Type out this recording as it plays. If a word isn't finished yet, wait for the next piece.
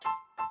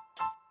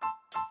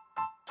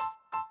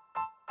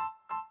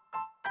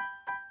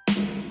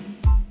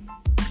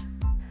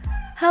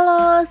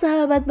Halo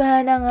sahabat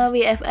Bahananga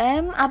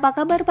WFM, apa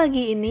kabar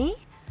pagi ini?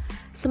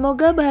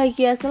 Semoga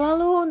bahagia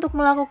selalu untuk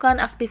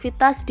melakukan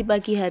aktivitas di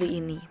pagi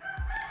hari ini.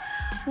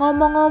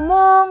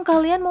 Ngomong-ngomong,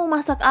 kalian mau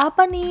masak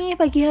apa nih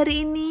pagi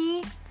hari ini?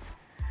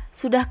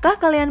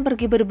 Sudahkah kalian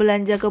pergi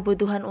berbelanja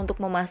kebutuhan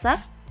untuk memasak?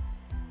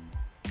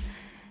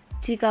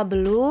 Jika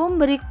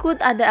belum,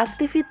 berikut ada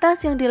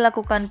aktivitas yang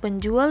dilakukan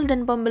penjual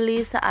dan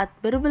pembeli saat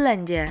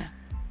berbelanja.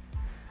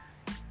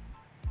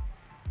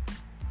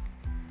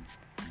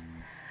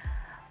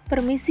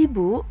 Permisi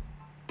Bu,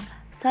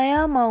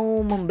 saya mau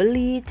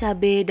membeli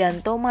cabai dan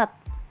tomat.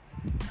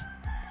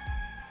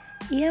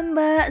 Iya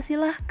Mbak,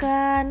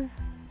 silahkan.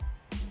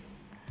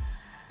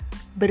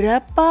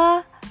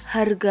 Berapa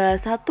harga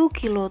 1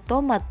 kilo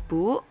tomat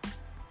Bu?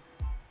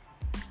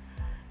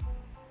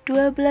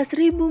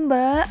 12.000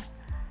 Mbak.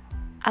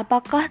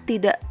 Apakah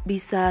tidak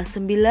bisa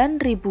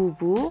 9.000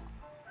 Bu?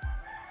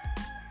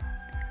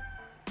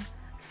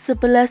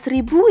 11.000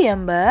 ya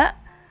Mbak?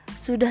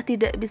 Sudah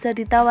tidak bisa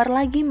ditawar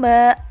lagi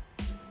Mbak.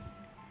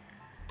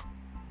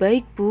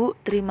 Baik Bu,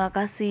 terima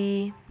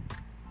kasih.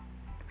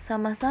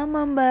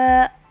 Sama-sama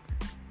Mbak.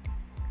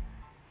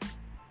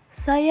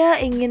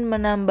 Saya ingin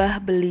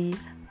menambah beli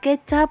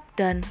kecap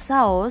dan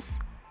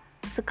saus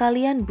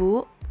sekalian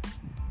Bu.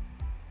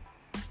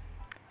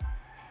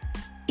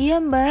 Iya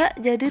Mbak,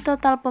 jadi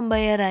total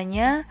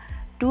pembayarannya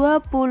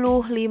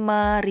 25.000.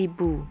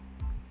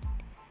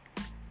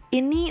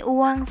 Ini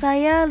uang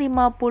saya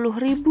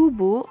 50.000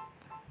 Bu.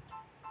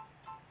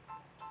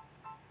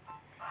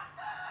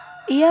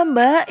 Iya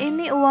Mbak,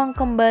 ini uang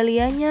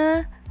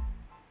kembaliannya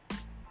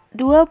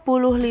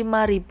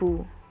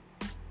 25.000.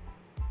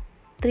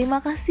 Terima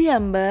kasih ya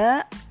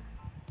Mbak.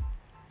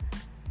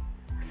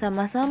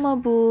 Sama-sama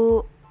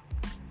Bu.